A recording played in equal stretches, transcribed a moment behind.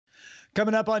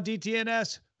Coming up on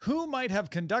DTNS, who might have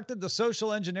conducted the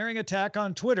social engineering attack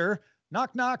on Twitter?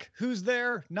 Knock, knock, who's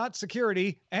there? Not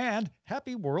security. And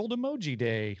happy World Emoji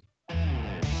Day.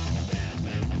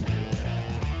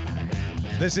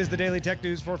 This is the Daily Tech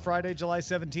News for Friday, July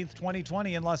 17th,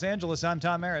 2020 in Los Angeles. I'm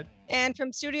Tom Merritt. And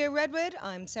from Studio Redwood,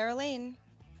 I'm Sarah Lane.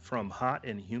 From hot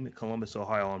and humid Columbus,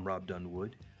 Ohio, I'm Robb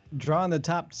Dunewood. Drawing the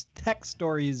top tech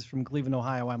stories from Cleveland,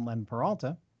 Ohio, I'm Len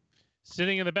Peralta.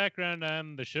 Sitting in the background,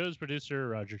 I'm the show's producer,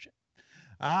 Roger Chang.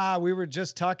 We were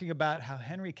just talking about how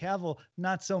Henry Cavill,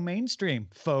 not so mainstream,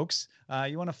 folks.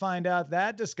 You want to find out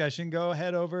that discussion, go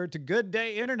head over to Good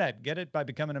Day Internet. Get it by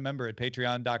becoming a member at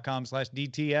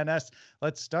patreon.com/DTNS.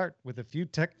 Let's start with a few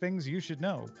tech things you should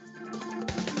know.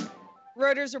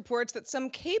 Reuters reports that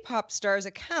some K-pop stars'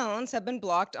 accounts have been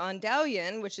blocked on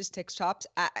Douyin, which is TikTok's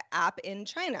app in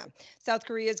China. South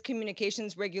Korea's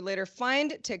communications regulator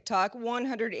fined TikTok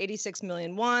 186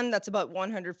 million won, that's about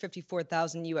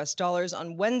 $154,000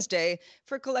 on Wednesday,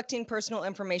 for collecting personal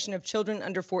information of children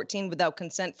under 14 without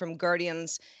consent from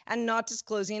guardians and not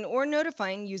disclosing or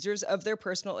notifying users of their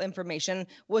personal information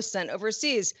was sent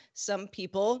overseas. Some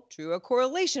people drew a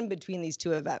correlation between these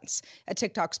two events. A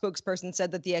TikTok spokesperson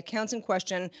said that the accounts in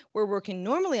question were working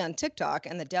normally on TikTok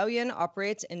and the Douyin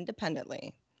operates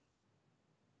independently.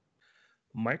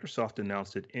 Microsoft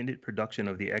announced it ended production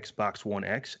of the Xbox One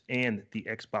X and the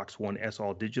Xbox One S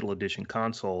All Digital Edition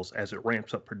consoles as it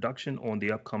ramps up production on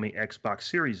the upcoming Xbox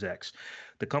Series X.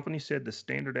 The company said the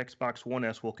standard Xbox One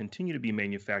S will continue to be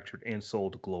manufactured and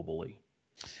sold globally.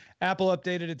 Apple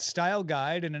updated its style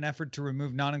guide in an effort to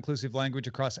remove non-inclusive language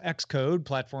across Xcode,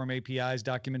 platform APIs,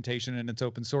 documentation, and its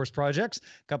open source projects.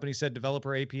 Company said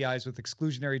developer APIs with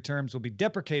exclusionary terms will be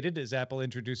deprecated as Apple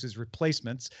introduces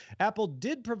replacements. Apple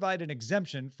did provide an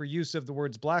exemption for use of the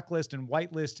words blacklist and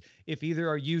whitelist if either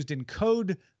are used in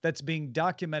code that's being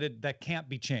documented that can't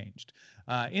be changed.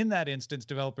 In that instance,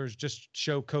 developers just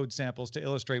show code samples to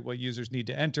illustrate what users need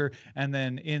to enter, and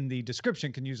then in the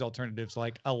description can use alternatives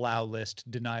like allow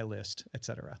list, deny list,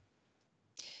 etc.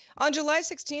 On July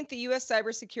 16th, the U.S.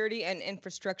 Cybersecurity and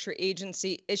Infrastructure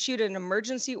Agency issued an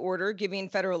emergency order giving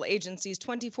federal agencies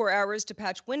 24 hours to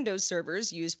patch Windows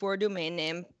servers used for domain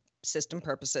name system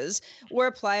purposes or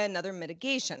apply another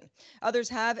mitigation. Others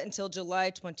have until July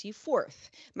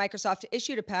 24th. Microsoft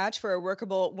issued a patch for a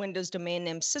workable Windows domain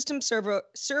name system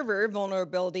server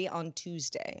vulnerability on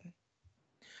Tuesday.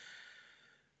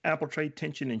 Apple trade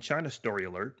tension in China story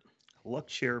alert.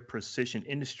 Luxshare Precision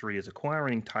Industry is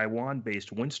acquiring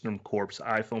Taiwan-based Wistron Corp's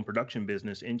iPhone production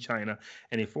business in China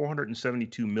in a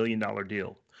 $472 million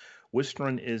deal.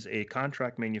 Wistron is a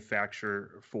contract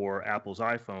manufacturer for Apple's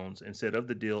iPhones and said of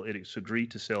the deal it has agreed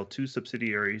to sell two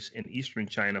subsidiaries in eastern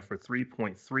China for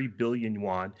 3.3 billion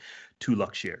yuan to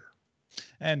Luxshare.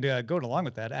 And going along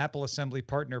with that, Apple assembly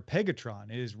partner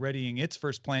Pegatron is readying its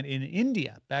first plant in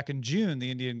India. Back in June, the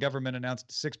Indian government announced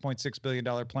a $6.6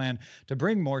 billion plan to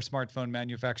bring more smartphone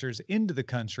manufacturers into the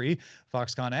country.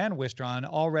 Foxconn and Wistron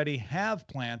already have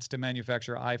plants to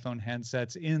manufacture iPhone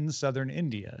handsets in southern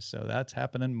India. So that's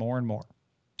happening more and more.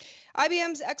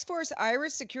 IBM's X-Force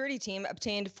Iris security team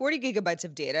obtained 40 gigabytes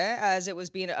of data as it was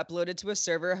being uploaded to a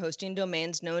server hosting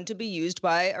domains known to be used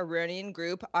by Iranian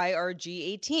group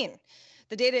IRG-18.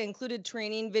 The data included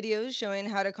training videos showing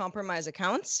how to compromise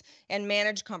accounts and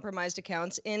manage compromised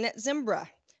accounts in Zimbra.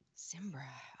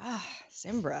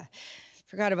 Zimbra.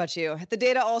 Forgot about you. The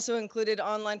data also included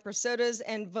online personas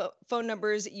and phone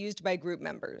numbers used by group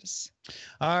members.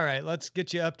 All right, let's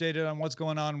get you updated on what's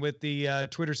going on with the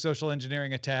Twitter social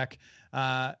engineering attack.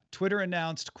 Twitter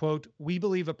announced, quote, "We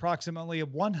believe approximately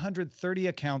 130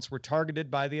 accounts were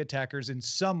targeted by the attackers in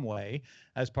some way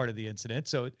as part of the incident."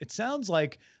 So it sounds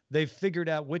like they've figured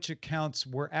out which accounts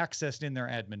were accessed in their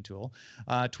admin tool.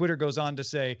 Twitter goes on to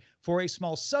say, for a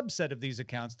small subset of these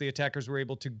accounts, the attackers were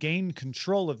able to gain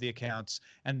control of the accounts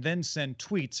and then send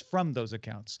tweets from those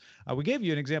accounts. We gave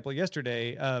you an example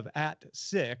yesterday of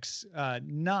 @6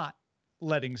 not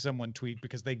letting someone tweet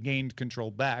because they gained control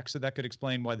back. So that could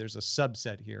explain why there's a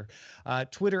subset here.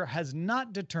 Twitter has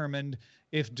not determined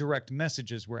if direct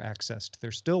messages were accessed.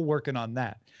 They're still working on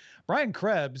that. Brian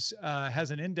Krebs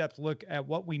has an in-depth look at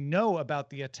what we know about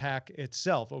the attack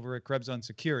itself over at Krebs on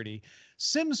Security.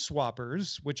 SIM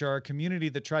swappers, which are a community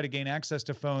that try to gain access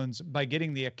to phones by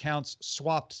getting the accounts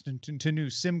swapped to new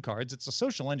SIM cards. It's a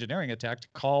social engineering attack to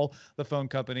call the phone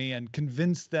company and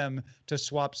convince them to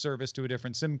swap service to a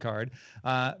different SIM card.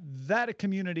 That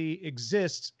community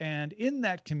exists, and in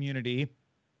that community,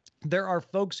 there are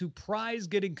folks who prize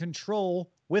getting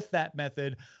control with that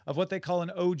method of what they call an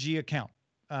OG account.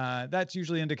 That's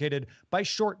usually indicated by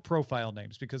short profile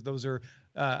names because those are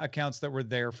accounts that were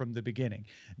there from the beginning.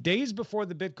 Days before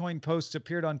the Bitcoin posts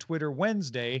appeared on Twitter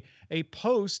Wednesday, a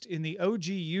post in the OG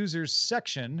users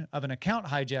section of an account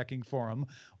hijacking forum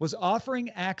was offering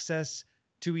access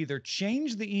to either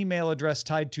change the email address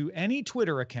tied to any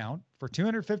Twitter account for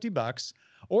 $250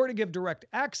 or to give direct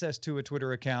access to a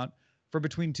Twitter account for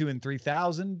between $2,000 and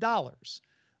 $3,000.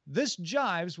 This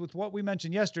jives with what we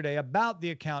mentioned yesterday about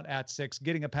the account @6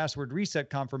 getting a password reset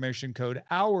confirmation code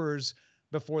hours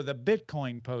before the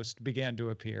Bitcoin post began to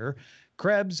appear.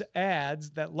 Krebs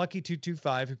adds that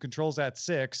Lucky225, who controls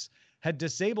 @6, had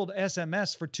disabled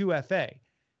SMS for 2FA.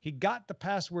 He got the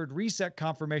password reset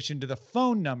confirmation to the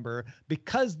phone number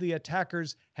because the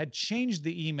attackers had changed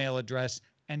the email address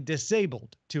and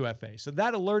disabled 2FA. So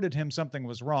that alerted him something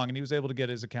was wrong, and he was able to get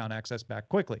his account access back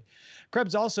quickly.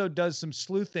 Krebs also does some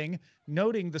sleuthing,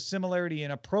 noting the similarity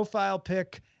in a profile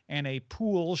pic and a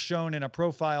pool shown in a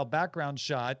profile background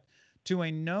shot to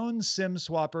a known SIM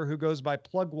swapper who goes by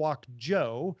Plugwalk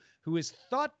Joe, who is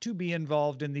thought to be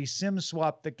involved in the SIM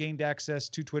swap that gained access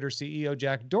to Twitter CEO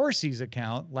Jack Dorsey's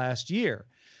account last year.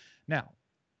 Now,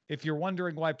 if you're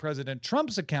wondering why President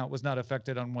Trump's account was not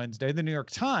affected on Wednesday, the New York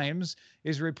Times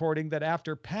is reporting that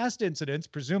after past incidents,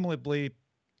 presumably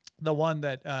the one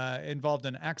that involved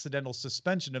an accidental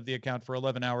suspension of the account for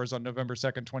 11 hours on November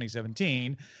 2nd,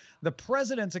 2017, the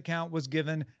president's account was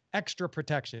given extra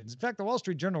protections. In fact, the Wall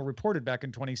Street Journal reported back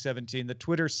in 2017 that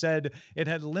Twitter said it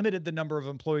had limited the number of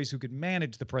employees who could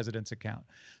manage the president's account.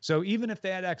 So even if they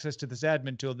had access to this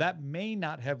admin tool, that may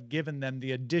not have given them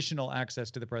the additional access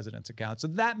to the president's account. So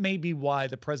that may be why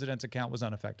the president's account was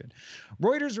unaffected.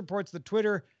 Reuters reports that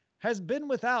Twitter has been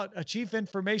without a chief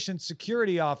information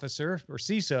security officer, or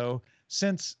CISO,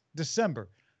 since December.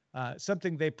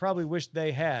 Something they probably wish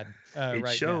they had it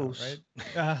right shows. now, right?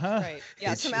 Uh-huh. Right.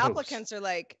 Yeah. It Some shows. applicants are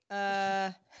like,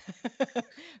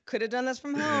 could have done this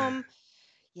from home.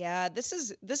 Yeah, this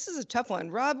is a tough one.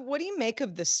 Rob, what do you make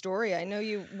of this story? I know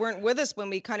you weren't with us when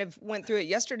we kind of went through it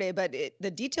yesterday, but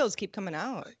the details keep coming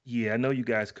out. Yeah, I know you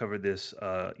guys covered this,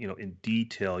 in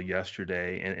detail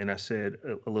yesterday, and I said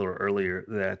a little earlier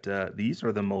that these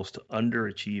are the most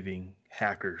underachieving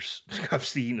hackers I've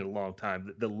seen in a long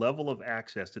time. The level of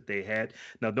access that they had.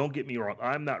 Now, don't get me wrong.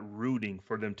 I'm not rooting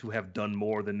for them to have done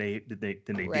more than they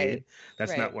Right. did.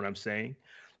 That's Right. not what I'm saying.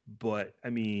 But I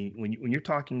mean, when you're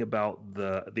talking about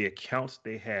the accounts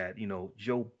they had,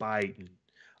 Joe Biden,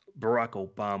 Barack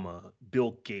Obama,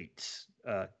 Bill Gates,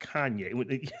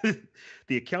 Kanye,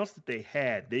 the accounts that they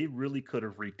had, they really could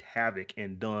have wreaked havoc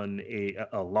and done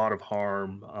a lot of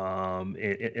harm,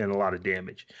 and a lot of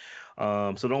damage.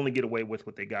 So to only get away with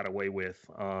what they got away with,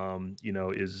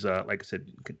 is like I said,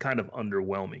 kind of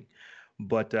underwhelming.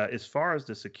 But as far as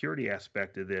the security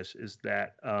aspect of this is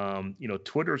that,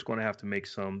 Twitter is going to have to make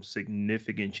some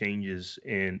significant changes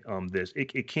in this.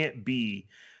 It can't be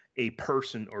a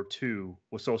person or two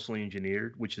was socially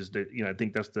engineered, which is I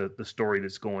think that's the story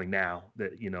that's going now,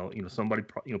 that, somebody,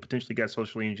 potentially got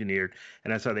socially engineered,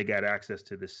 and that's how they got access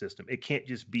to this system. It can't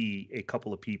just be a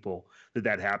couple of people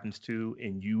that happens to,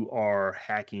 and you are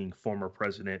hacking former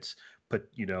presidents,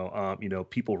 but,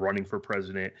 people running for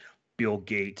president, Bill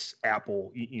Gates,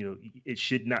 Apple. It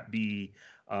should not be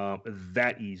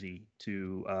that easy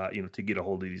to get a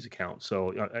hold of these accounts.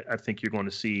 So I think you're going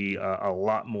to see a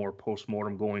lot more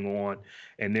postmortem going on,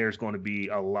 and there's going to be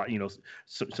a lot.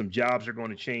 Some jobs are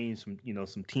going to change.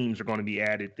 Some teams are going to be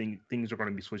added. Things are going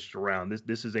to be switched around.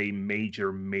 This is a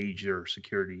major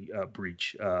security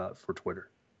breach for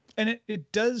Twitter. And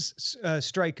it does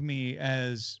strike me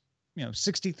as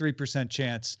 63%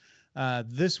 chance.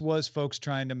 This was folks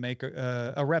trying to make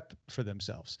a rep for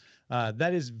themselves.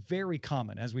 That is very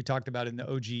common, as we talked about in the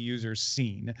OG users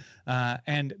scene,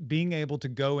 and being able to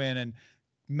go in and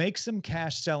make some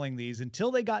cash selling these until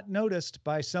they got noticed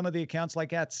by some of the accounts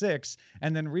like @6,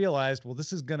 and then realized, well,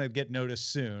 this is going to get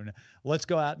noticed soon. Let's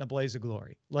go out in a blaze of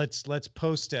glory. Let's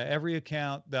post to every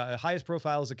account, the highest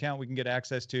profiles account we can get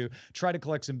access to, try to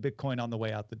collect some Bitcoin on the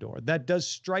way out the door. That does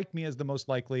strike me as the most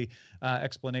likely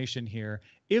explanation here.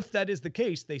 If that is the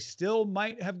case, they still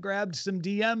might have grabbed some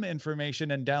DM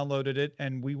information and downloaded it,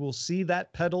 and we will see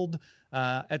that peddled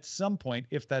at some point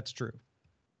if that's true.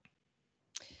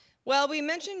 Well, we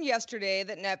mentioned yesterday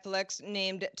that Netflix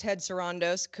named Ted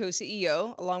Sarandos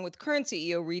co-CEO, along with current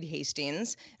CEO Reed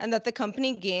Hastings, and that the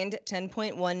company gained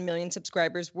 10.1 million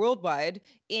subscribers worldwide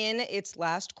in its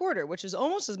last quarter, which is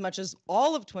almost as much as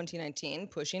all of 2019,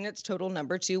 pushing its total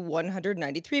number to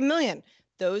 193 million.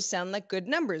 Those sound like good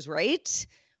numbers, right?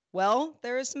 Well,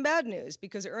 there is some bad news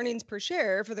because earnings per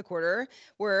share for the quarter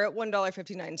were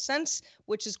 $1.59,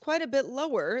 which is quite a bit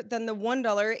lower than the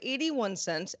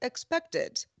 $1.81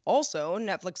 expected. Also,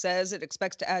 Netflix says it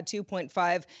expects to add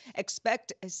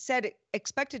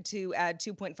expected to add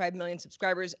 2.5 million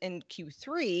subscribers in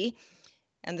Q3.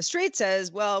 And the Straight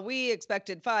says, well, we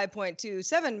expected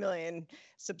 5.27 million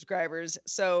subscribers.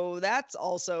 So that's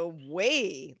also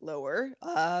way lower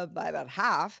by about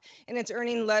half. In its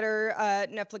earning letter,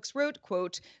 Netflix wrote,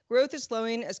 quote, growth is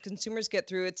slowing as consumers get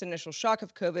through its initial shock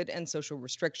of COVID and social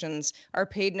restrictions. Our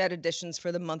paid net additions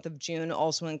for the month of June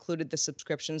also included the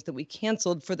subscriptions that we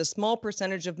canceled for the small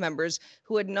percentage of members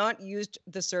who had not used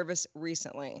the service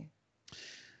recently.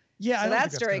 Yeah, so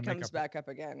that story comes back up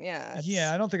again.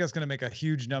 Yeah, I don't think that's going to make a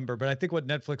huge number, but I think what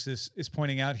Netflix is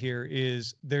pointing out here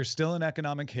is there's still an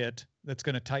economic hit that's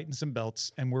going to tighten some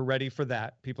belts, and we're ready for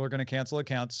that. People are going to cancel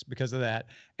accounts because of that,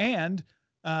 and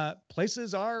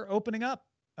places are opening up.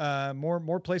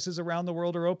 More places around the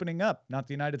world are opening up. Not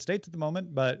the United States at the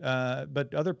moment, but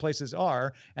other places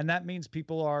are, and that means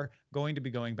people are going to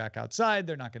be going back outside.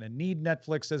 They're not going to need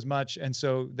Netflix as much, and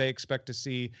so they expect to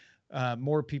see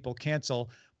more people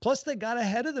cancel. Plus, they got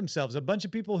ahead of themselves. A bunch of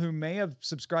people who may have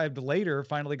subscribed later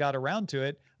finally got around to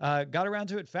it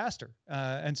faster.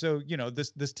 And so,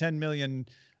 this 10 million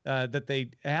that they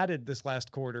added this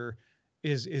last quarter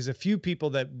is a few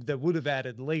people that would have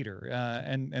added later.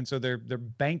 And so they're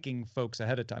banking folks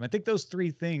ahead of time. I think those three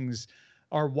things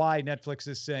are why Netflix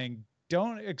is saying,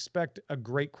 don't expect a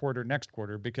great quarter next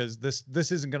quarter, because this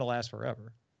isn't going to last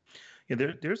forever.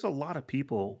 Yeah, there's a lot of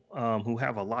people who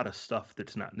have a lot of stuff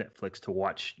that's not Netflix to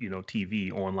watch,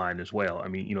 TV online as well. I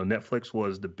mean, Netflix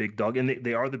was the big dog, and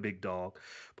they are the big dog,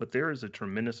 but there is a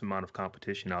tremendous amount of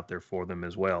competition out there for them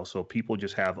as well. So people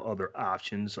just have other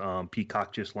options.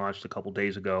 Peacock just launched a couple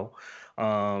days ago.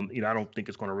 I don't think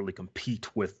it's going to really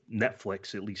compete with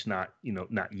Netflix, at least not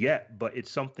yet, but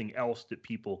it's something else that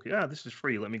people, this is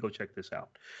free. Let me go check this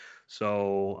out.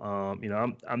 So,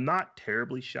 I'm not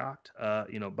terribly shocked,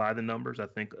 by the numbers. I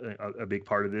think a big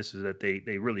part of this is that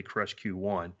they really crushed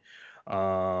Q1,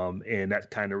 and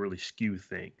that kind of really skewed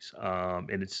things.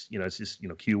 And it's just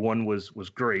Q1 was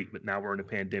great, but now we're in a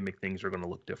pandemic. Things are going to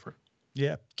look different.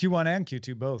 Yeah, Q1 and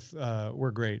Q2 both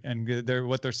were great, and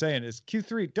what they're saying is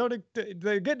Q3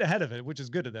 they're getting ahead of it, which is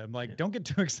good to them. Like, don't get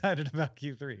too excited about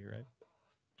Q3,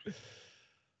 right?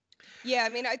 Yeah, I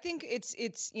mean, I think it's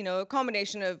a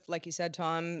combination of, like you said,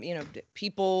 Tom,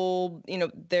 people,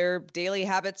 their daily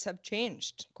habits have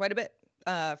changed quite a bit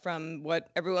from what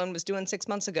everyone was doing 6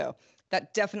 months ago.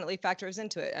 That definitely factors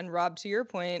into it. And Rob, to your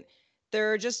point,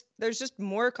 there's just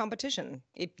more competition.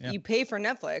 You pay for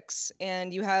Netflix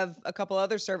and you have a couple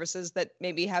other services that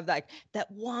maybe have that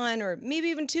one or maybe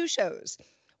even two shows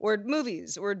or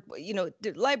movies or,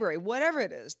 library, whatever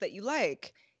it is that you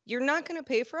like. You're not going to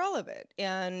pay for all of it.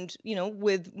 And,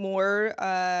 with more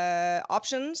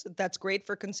options, that's great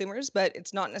for consumers, but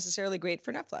it's not necessarily great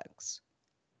for Netflix.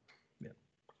 Yeah.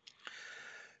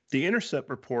 The Intercept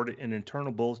reported an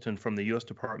internal bulletin from the U.S.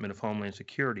 Department of Homeland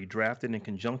Security, drafted in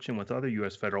conjunction with other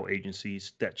U.S. federal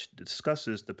agencies, that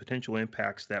discusses the potential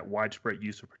impacts that widespread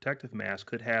use of protective masks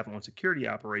could have on security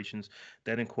operations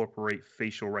that incorporate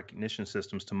facial recognition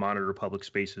systems to monitor public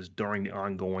spaces during the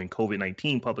ongoing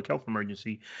COVID-19 public health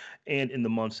emergency and in the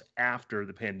months after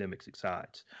the pandemic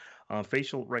subsides.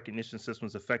 Facial recognition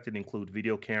systems affected include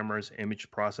video cameras, image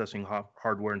processing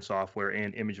hardware and software,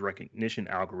 and image recognition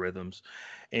algorithms.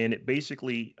 And it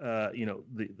basically,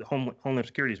 the Homeland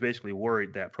Security is basically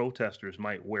worried that protesters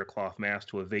might wear cloth masks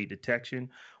to evade detection,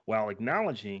 while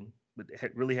acknowledging but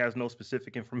it really has no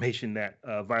specific information that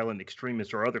violent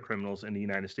extremists or other criminals in the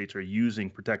United States are using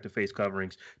protective face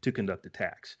coverings to conduct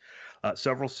attacks.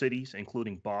 Several cities,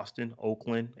 including Boston,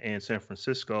 Oakland, and San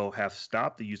Francisco, have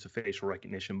stopped the use of facial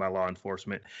recognition by law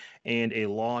enforcement, and a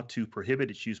law to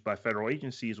prohibit its use by federal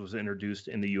agencies was introduced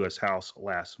in the U.S. House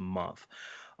last month.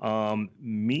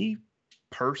 Me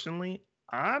personally,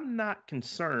 I'm not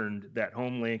concerned that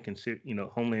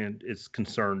Homeland is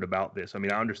concerned about this. I mean,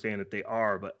 I understand that they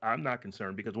are, but I'm not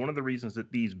concerned, because one of the reasons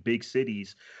that these big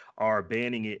cities are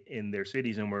banning it in their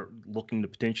cities, and we're looking to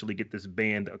potentially get this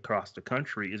banned across the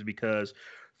country, is because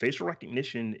facial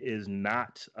recognition is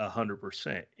not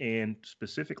 100%. And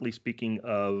specifically speaking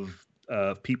of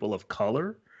people of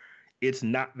color, it's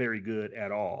not very good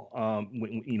at all.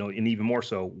 And even more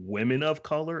so, women of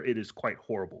color, it is quite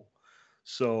horrible.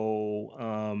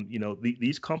 So,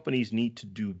 these companies need to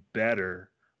do better.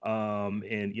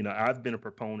 And I've been a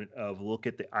proponent of look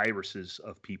at the irises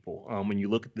of people. When you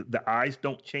look at the eyes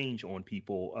don't change on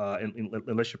people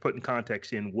unless you're putting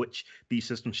context in which these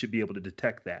systems should be able to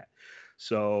detect that.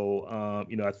 So,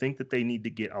 I think that they need to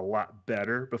get a lot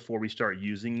better before we start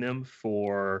using them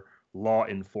for law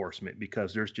enforcement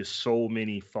because there's just so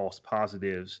many false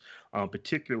positives,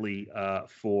 particularly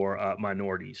for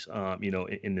minorities,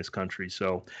 in this country.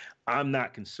 So I'm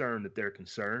not concerned that they're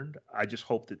concerned. I just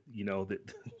hope that,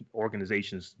 that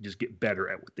organizations just get better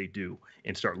at what they do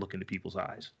and start looking to people's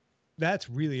eyes. That's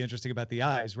really interesting about the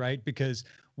eyes, right? Because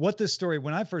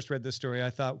when I first read this story, I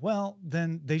thought, well,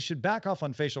 then they should back off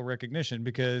on facial recognition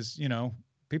because,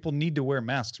 people need to wear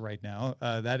masks right now.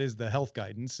 That is the health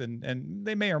guidance, and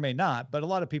they may or may not, but a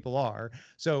lot of people are.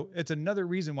 So it's another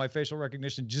reason why facial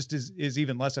recognition just is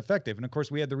even less effective. And of course,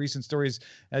 we had the recent stories,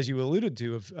 as you alluded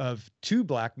to, of two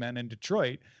black men in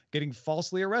Detroit getting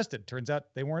falsely arrested. Turns out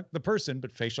they weren't the person,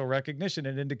 but facial recognition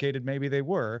had indicated maybe they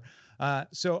were.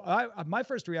 So my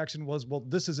first reaction was, well,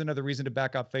 this is another reason to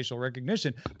back up facial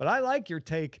recognition. But I like your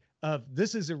take of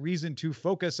this is a reason to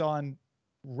focus on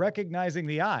recognizing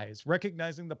the eyes,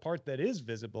 recognizing the part that is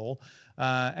visible,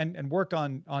 and work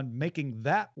on making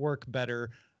that work better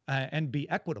and be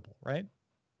equitable, right?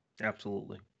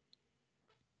 Absolutely.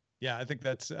 Yeah, I think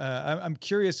that's. I'm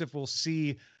curious if we'll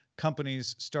see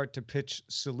companies start to pitch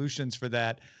solutions for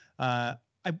that.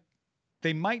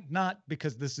 They might not,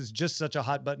 because this is just such a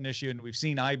hot button issue, and we've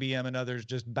seen IBM and others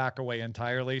just back away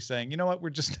entirely, saying, you know what, we're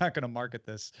just not going to market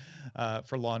this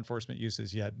for law enforcement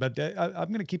uses yet. But I'm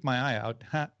going to keep my eye out.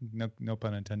 No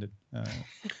pun intended.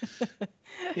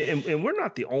 And we're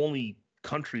not the only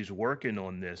countries working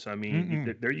on this. I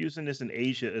mean, they're using this in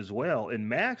Asia as well, and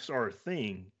masks are a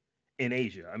thing in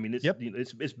Asia. I mean,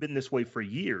 it's been this way for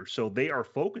years. So they are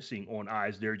focusing on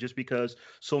eyes there just because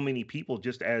so many people,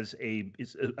 just as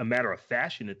it's a matter of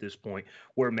fashion at this point,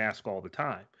 wear masks all the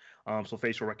time. So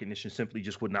facial recognition simply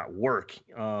just would not work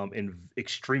in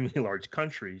extremely large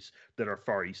countries that are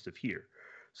far east of here.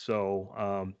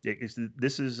 So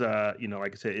this is, like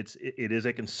I said, it is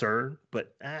a concern,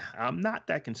 but I'm not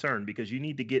that concerned because you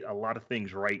need to get a lot of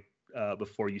things right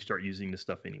before you start using this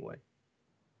stuff anyway.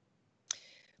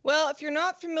 Well, if you're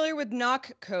not familiar with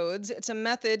knock codes, it's a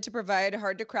method to provide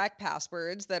hard-to-crack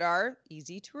passwords that are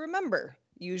easy to remember,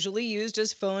 usually used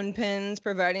as phone pins,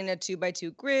 providing a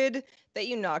 2x2 grid that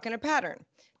you knock in a pattern.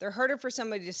 They're harder for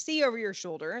somebody to see over your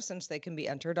shoulder since they can be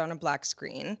entered on a black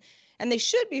screen, and they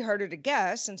should be harder to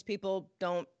guess since people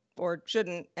don't, or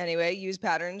shouldn't anyway, use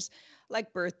patterns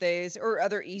like birthdays or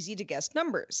other easy-to-guess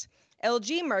numbers.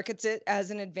 LG markets it as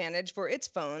an advantage for its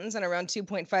phones, and around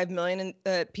 2.5 million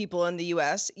people in the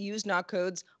U.S. use knock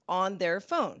codes on their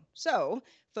phone. So,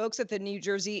 folks at the New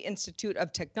Jersey Institute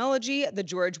of Technology, the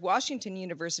George Washington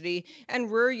University, and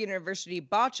Ruhr University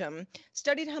Bochum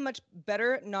studied how much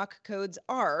better knock codes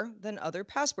are than other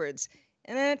passwords.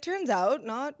 And it turns out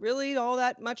not really all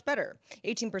that much better.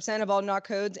 18% of all knock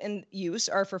codes in use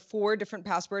are for 4 different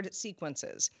password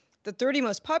sequences. The 30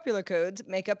 most popular codes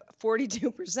make up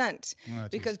 42%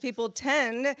 because people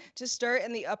tend to start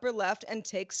in the upper left and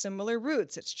take similar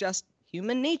routes. It's just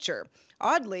human nature.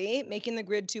 Oddly, making the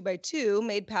grid 2x2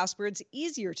 made passwords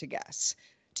easier to guess.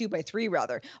 2x3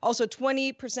 rather. Also,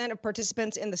 20% of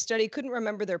participants in the study couldn't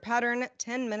remember their pattern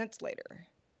 10 minutes later.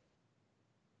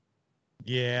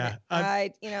 Yeah.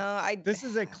 This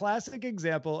is a classic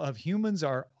example of humans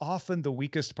are often the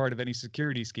weakest part of any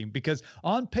security scheme because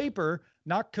on paper,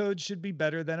 knock code should be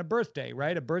better than a birthday,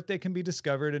 right? A birthday can be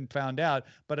discovered and found out,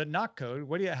 but a knock code,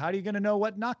 how are you going to know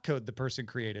what knock code the person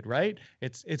created, right?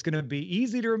 It's going to be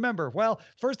easy to remember. Well,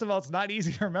 first of all, it's not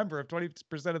easy to remember if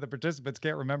 20% of the participants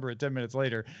can't remember it 10 minutes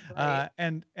later. Right.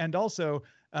 And also,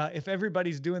 if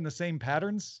everybody's doing the same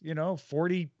patterns,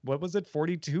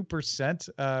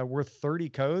 42% were 30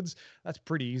 codes. That's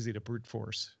pretty easy to brute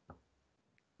force.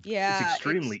 Yeah, it's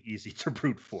extremely easy to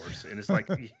brute force. And it's like,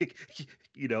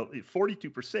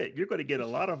 42%, you're going to get a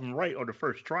lot of them right on the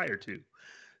first try or two.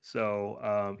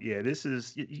 So, this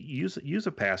is use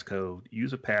a passcode,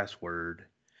 use a password.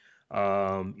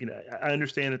 I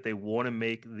understand that they want to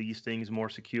make these things more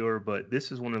secure, but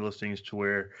this is one of those things to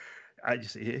where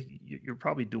you're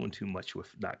probably doing too much with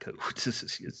knock code.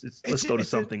 Let's go to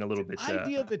something a little bit.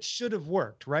 Idea that should have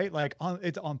worked, right? Like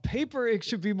on paper, it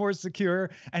should be more secure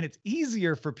and it's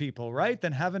easier for people, right?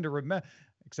 Than having to remember.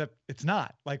 Except it's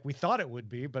not like we thought it would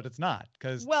be, but it's not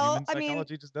because human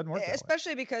psychology just doesn't work.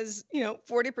 Especially because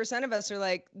 40% of us are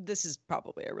like, this is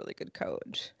probably a really good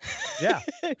code. Yeah,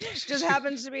 just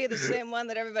happens to be the same one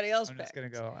that everybody else picked. I'm just gonna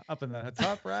go up in the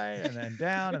top right, and then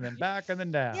down, and then back, and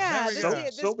then down. Yeah,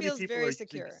 this feels very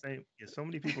secure. So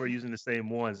many people are using the same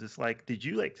ones. It's like, did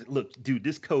you look, dude?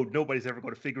 This code, nobody's ever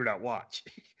going to figure it out. Watch.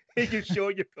 and you're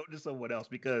showing your code to someone else,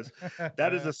 because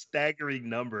that is a staggering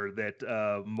number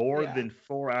that more Yeah. than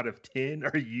 4 out of 10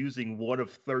 are using one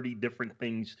of 30 different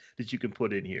things that you can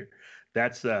put in here.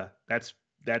 That's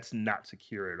not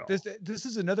secure at all. This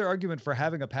is another argument for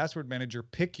having a password manager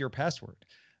pick your password,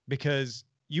 because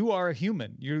you are a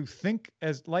human. You think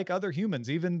as like other humans,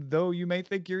 even though you may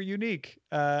think you're unique.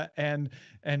 And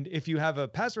if you have a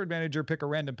password manager pick a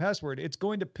random password, it's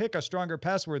going to pick a stronger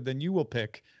password than you will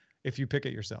pick if you pick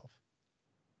it yourself.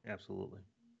 Absolutely.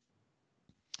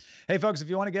 Hey, folks, if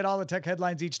you want to get all the tech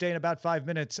headlines each day in about 5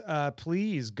 minutes,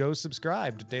 please go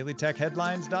subscribe to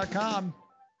dailytechheadlines.com.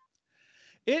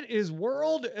 It is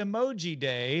World Emoji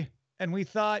Day, and we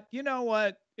thought, you know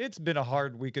what? It's been a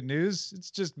hard week of news. It's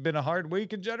just been a hard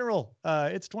week in general.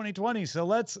 It's 2020, so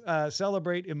let's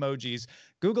celebrate emojis.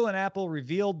 Google and Apple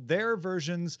revealed their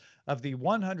versions of the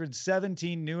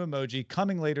 117 new emoji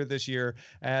coming later this year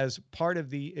as part of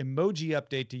the emoji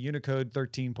update to Unicode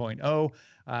 13.0.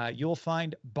 You'll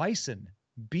find bison,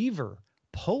 beaver,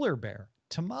 polar bear,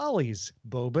 tamales,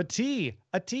 boba tea,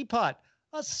 a teapot,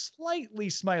 a slightly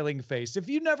smiling face. If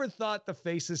you never thought the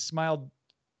faces smiled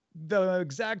the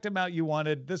exact amount you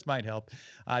wanted, this might help.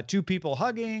 Two people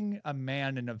hugging, a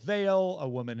man in a veil, a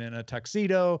woman in a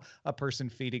tuxedo, a person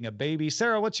feeding a baby.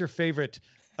 Sarah, what's your favorite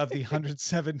of the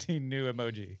 117 new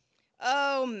emoji?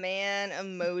 Oh man,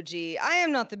 emoji. I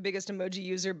am not the biggest emoji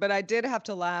user, but I did have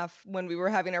to laugh when we were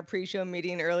having our pre-show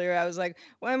meeting earlier. I was like,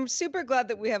 well, I'm super glad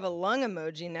that we have a lung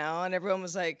emoji now. And everyone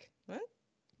was like, what?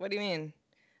 What do you mean?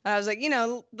 And I was like,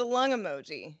 the lung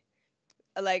emoji,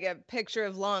 like a picture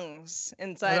of lungs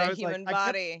inside a human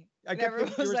body. I kept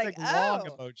thinking you were saying long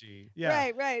emoji.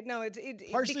 Yeah. Right. No, it's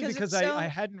partially because I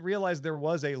hadn't realized there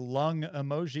was a lung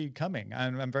emoji coming.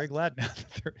 I'm very glad now that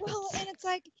there is. Well, and it's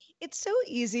like, it's so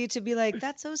easy to be like,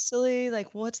 that's so silly.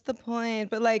 Like, what's the point?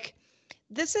 But like,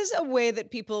 this is a way that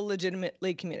people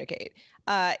legitimately communicate.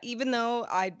 Even though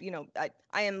I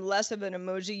am less of an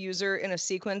emoji user in a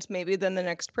sequence maybe than the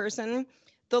next person.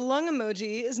 The lung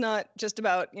emoji is not just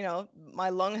about, my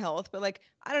lung health, but like,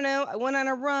 I don't know, I went on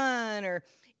a run, or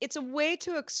it's a way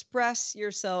to express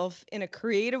yourself in a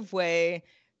creative way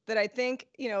that I think,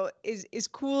 is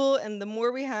cool. And the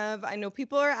more we have, I know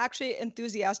people are actually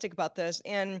enthusiastic about this,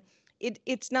 and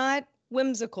it's not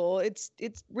whimsical. It's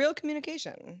real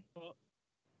communication. Well,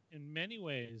 in many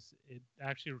ways, it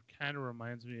actually kind of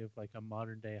reminds me of like a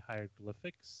modern day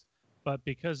hieroglyphics, but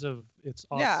because of it's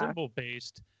all symbol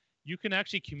based, you can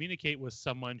actually communicate with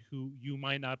someone who you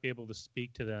might not be able to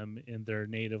speak to them in their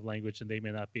native language, and they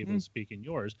may not be able to speak in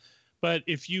yours. But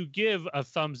if you give a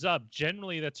thumbs up,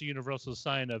 generally that's a universal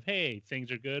sign of, hey,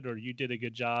 things are good, or you did a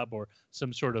good job, or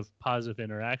some sort of positive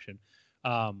interaction.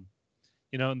 In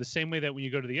the same way that when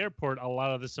you go to the airport, a lot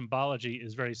of the symbology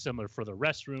is very similar for the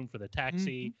restroom, for the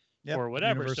taxi, or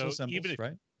whatever. Universal symbols,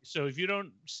 right? So if you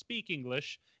don't speak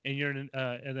English and you're in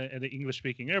at an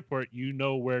English-speaking airport, you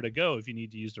know where to go if you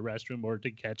need to use the restroom or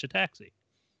to catch a taxi.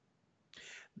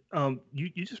 You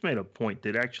just made a point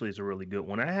that actually is a really good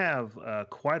one. I have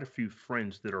quite a few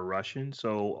friends that are Russian,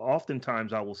 so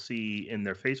oftentimes I will see in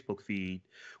their Facebook feed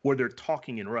where they're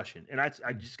talking in Russian, and I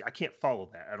can't follow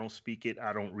that. I don't speak it,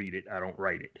 I don't read it, I don't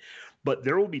write it. But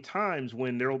there will be times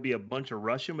when there will be a bunch of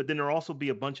Russian, but then there'll also be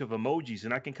a bunch of emojis,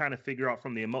 and I can kind of figure out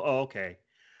from the oh, okay,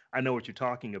 I know what you're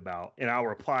talking about, and I'll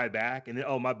reply back, and then,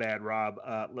 oh, my bad, Rob.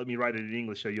 Let me write it in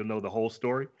English so you'll know the whole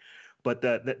story. But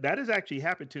that has actually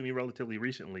happened to me relatively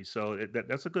recently. So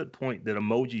that's a good point, that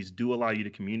emojis do allow you to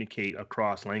communicate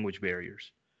across language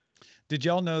barriers. Did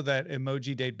y'all know that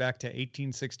emoji date back to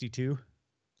 1862?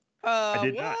 I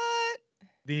did what? not.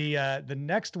 The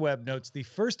next web notes the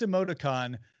first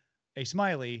emoticon, a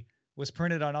smiley, was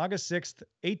printed on August 6th,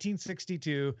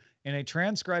 1862, in a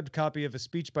transcribed copy of a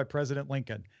speech by President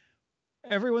Lincoln.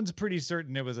 Everyone's pretty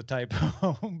certain it was a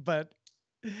typo, but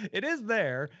it is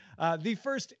there. The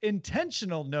first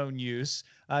intentional known use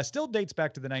still dates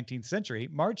back to the 19th century,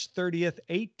 March 30th,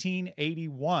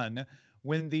 1881,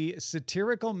 when the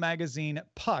satirical magazine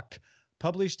Puck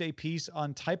published a piece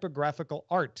on typographical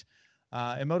art.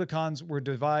 Emoticons were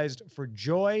devised for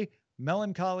joy,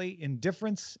 melancholy,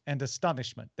 indifference, and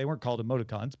astonishment. They weren't called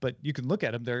emoticons, but you can look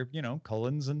at them. They're,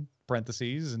 colons and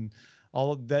parentheses and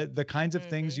all of the kinds of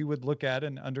things you would look at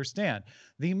and understand.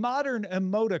 The modern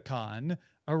emoticon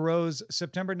arose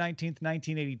September 19th,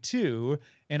 1982,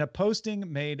 in a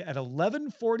posting made at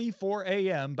 11:44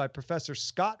 a.m. by Professor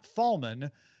Scott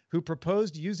Fallman, who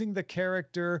proposed using the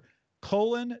character :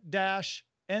 end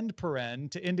paren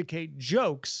to indicate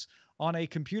jokes on a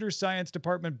computer science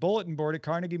department bulletin board at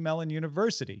Carnegie Mellon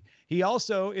University. He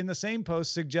also, in the same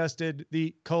post, suggested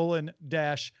the :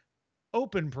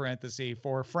 open parenthesis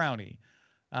for frowny.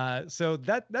 So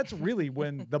that's really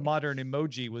when the modern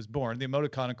emoji was born. The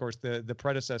emoticon, of course, the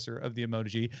predecessor of the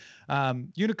emoji.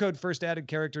 Unicode first added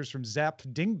characters from Zap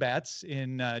Dingbats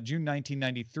in June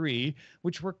 1993,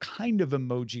 which were kind of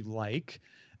emoji-like.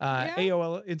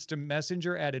 AOL Instant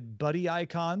Messenger added buddy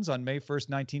icons on May 1st,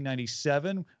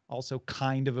 1997, also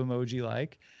kind of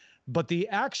emoji-like. But the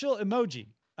actual emoji,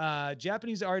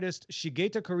 Japanese artist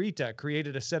Shigeta Kurita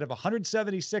created a set of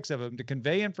 176 of them to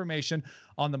convey information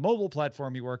on the mobile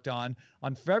platform he worked on.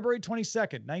 On February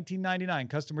 22nd, 1999,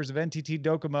 customers of NTT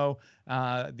Docomo,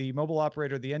 the mobile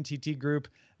operator of the NTT Group,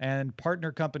 and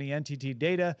partner company NTT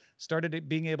Data started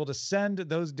being able to send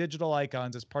those digital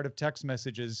icons as part of text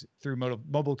messages through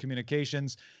mobile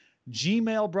communications.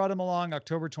 Gmail brought them along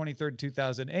October 23rd,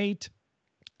 2008.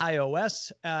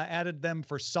 iOS added them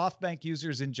for SoftBank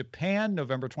users in Japan,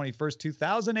 November 21st,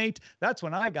 2008. That's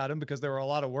when I got them because there were a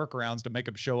lot of workarounds to make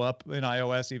them show up in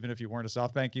iOS, even if you weren't a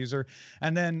SoftBank user.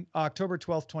 And then October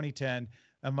 12th, 2010,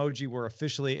 emoji were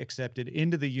officially accepted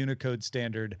into the Unicode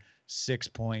standard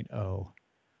 6.0.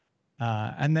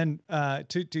 And then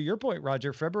to your point,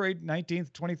 Roger, February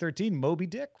 19th, 2013, Moby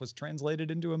Dick was translated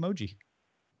into emoji.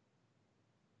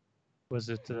 Was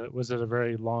it a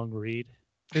very long read?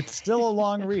 It's still a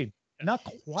long read. Not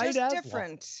quite just as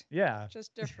different. Long. Yeah.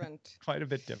 Just different. Quite a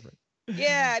bit different.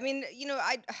 Yeah, I mean,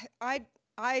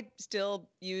 I still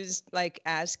use like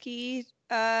ASCII,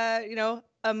 emojis,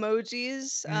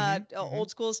 old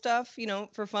school stuff,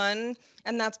 for fun,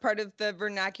 and that's part of the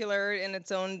vernacular in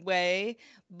its own way.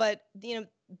 But the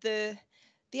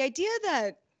idea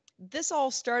that this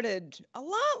all started a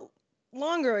lot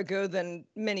longer ago than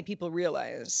many people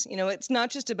realize. It's not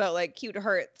just about like cute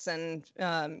hearts and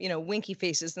winky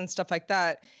faces and stuff like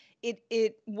that.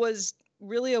 It was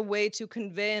really a way to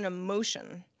convey an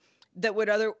emotion that would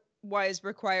otherwise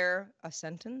require a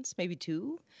sentence, maybe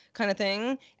two, kind of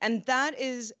thing. And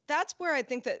that's where I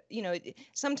think that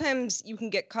sometimes you can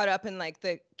get caught up in like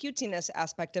the cutesiness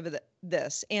aspect of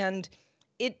this, and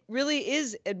it really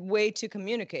is a way to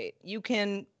communicate. You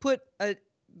can put a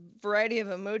variety of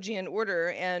emoji in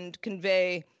order and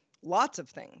convey lots of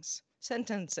things,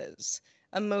 sentences,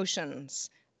 emotions,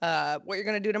 what you're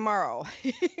going to do tomorrow,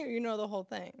 the whole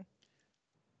thing.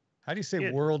 How do you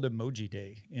say World Emoji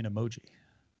Day in emoji?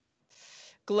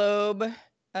 Globe.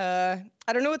 I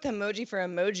don't know what the emoji for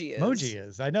emoji is. Emoji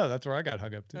is. I know. That's where I got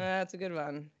hung up to. That's a good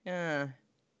one. Yeah.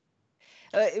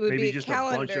 It would Maybe be a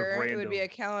calendar. It would be a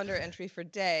calendar entry for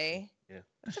day. Yeah.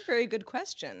 That's a very good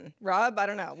question. Rob, I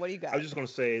don't know. What do you got? I was just going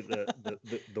to say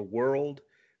the world,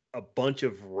 a bunch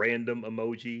of random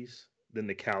emojis, then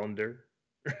the calendar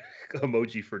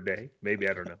emoji for day. Maybe,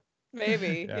 I don't know.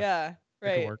 Maybe. Yeah.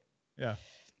 Right. It could work. Yeah.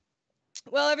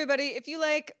 Well, everybody, if you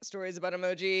like stories about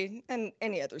emoji and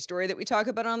any other story that we talk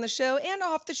about on the show and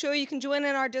off the show, you can join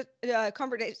in our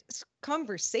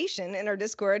conversation in our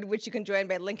Discord, which you can join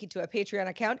by linking to a Patreon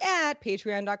account at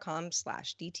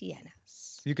patreon.com/DTNS.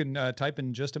 You can type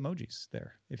in just emojis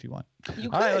there if you want. You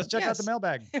All right, let's check out the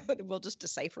mailbag. We'll just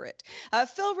decipher it.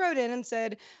 Phil wrote in and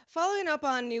said, following up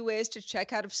on new ways to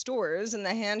check out of stores and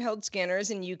the handheld scanners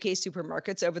in UK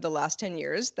supermarkets over the last 10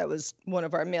 years. That was one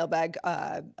of our mailbag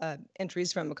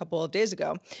entries from a couple of days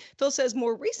ago. Phil says,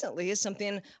 more recently is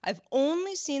something I've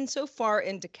only seen so far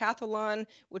in Decathlon,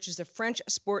 which is a French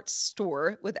sports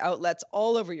store with outlets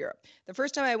all over Europe. The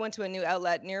first time I went to a new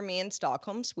outlet near me in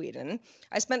Stockholm, Sweden,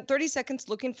 I spent 30 seconds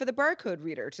looking for the barcode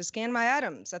reader to scan my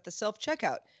items at the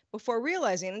self-checkout before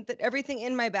realizing that everything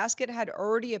in my basket had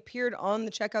already appeared on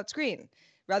the checkout screen.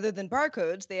 Rather than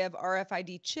barcodes, they have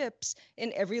RFID chips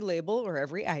in every label or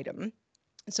every item.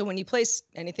 So when you place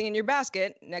anything in your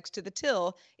basket next to the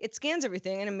till, it scans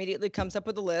everything and immediately comes up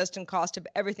with a list and cost of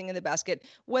everything in the basket,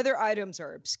 whether items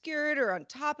are obscured or on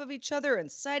top of each other,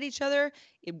 inside each other.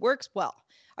 It works well.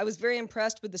 I was very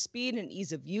impressed with the speed and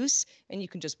ease of use, and you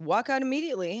can just walk out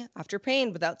immediately after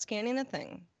paying without scanning a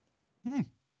thing.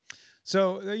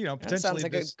 So, potentially that sounds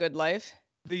like a good life.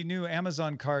 The new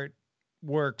Amazon cart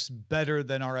works better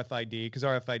than RFID because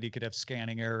RFID could have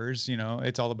scanning errors.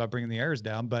 It's all about bringing the errors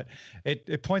down, but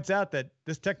it points out that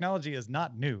this technology is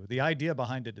not new. The idea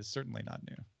behind it is certainly not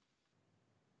new.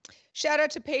 Shout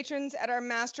out to patrons at our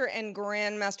master and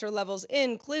grandmaster levels,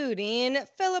 including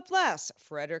Philip Less,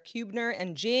 Frederick Hubner,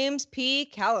 and James P.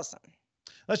 Callison.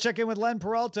 Let's check in with Len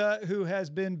Peralta, who has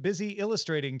been busy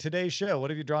illustrating today's show. What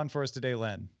have you drawn for us today,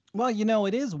 Len? Well,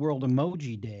 it is World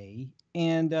Emoji Day,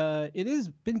 and it has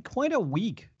been quite a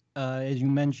week, as you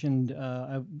mentioned,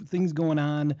 things going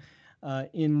on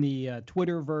in the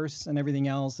Twitterverse and everything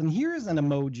else. And here's an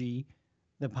emoji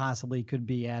that possibly could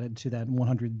be added to that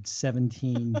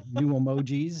 117 new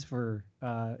emojis for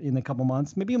in a couple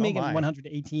months. Maybe you'll make it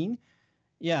 118.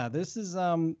 Yeah, this is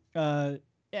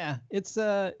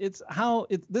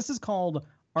this is called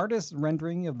artist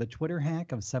rendering of the Twitter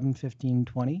hack of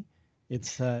 7/15/20.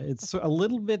 It's a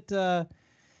little bit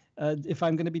if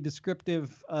I'm going to be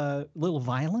descriptive, a little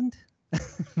violent.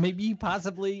 Maybe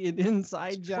possibly an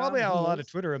inside job. Probably how a lot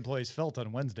of Twitter employees felt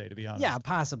on Wednesday, to be honest. Yeah,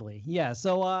 possibly. Yeah.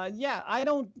 So I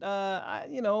don't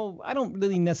I don't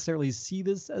really necessarily see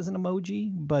this as an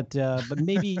emoji, but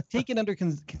maybe take it under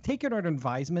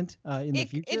advisement in the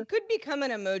future. It could become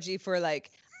an emoji for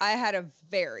like, I had a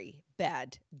very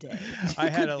bad day. I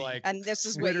had and this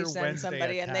is what you send Wednesday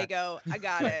somebody attack. And they go, I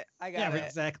got it. Yeah,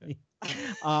 exactly.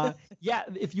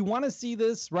 If you want to see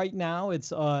this right now,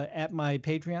 it's at my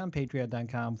Patreon,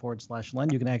 patreon.com/Len.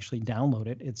 You can actually download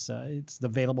it. It's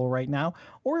available right now.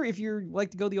 Or if you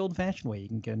like to go the old-fashioned way,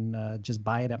 you can just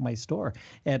buy it at my store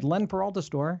at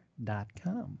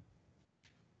lenperaltastore.com.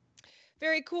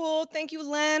 Very cool. Thank you,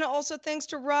 Len. Also, thanks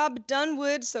to Robb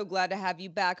Dunewood. So glad to have you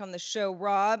back on the show,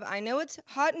 Robb. I know it's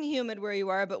hot and humid where you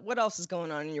are, but what else is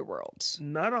going on in your world?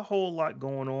 Not a whole lot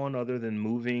going on other than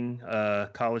moving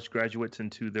college graduates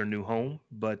into their new home.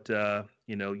 But,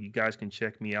 you guys can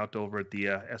check me out over at the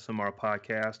SMR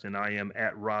podcast, and I am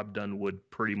at Robb Dunewood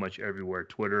pretty much everywhere,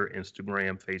 Twitter,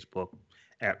 Instagram, Facebook,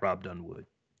 at Robb Dunewood.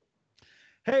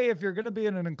 Hey, if you're going to be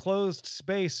in an enclosed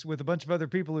space with a bunch of other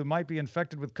people who might be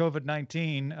infected with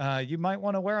COVID-19, you might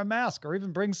want to wear a mask or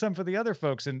even bring some for the other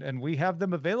folks. And we have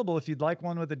them available if you'd like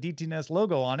one with a Dtns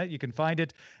logo on it. You can find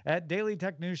it at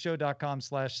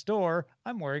dailytechnewsshow.com/store.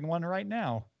 I'm wearing one right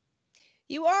now.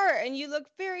 You are, and you look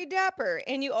very dapper.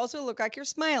 And you also look like you're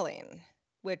smiling,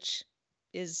 which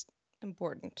is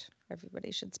important.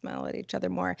 Everybody should smile at each other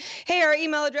more. Hey, our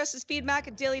email address is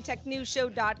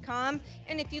feedback@dailytechnewsshow.com.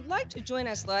 And if you'd like to join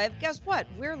us live, guess what?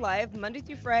 We're live Monday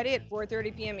through Friday at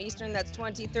 4:30 p.m. Eastern. That's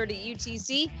 20:30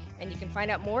 UTC. And you can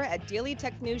find out more at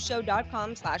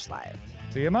dailytechnewsshow.com/live.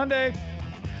 See you Monday.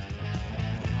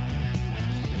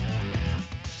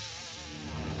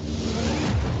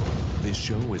 This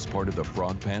show is part of the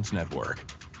Frog Pants Network.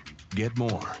 Get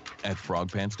more at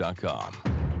frogpants.com.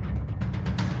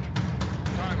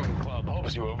 Diamond Club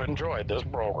hopes you have enjoyed this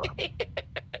program.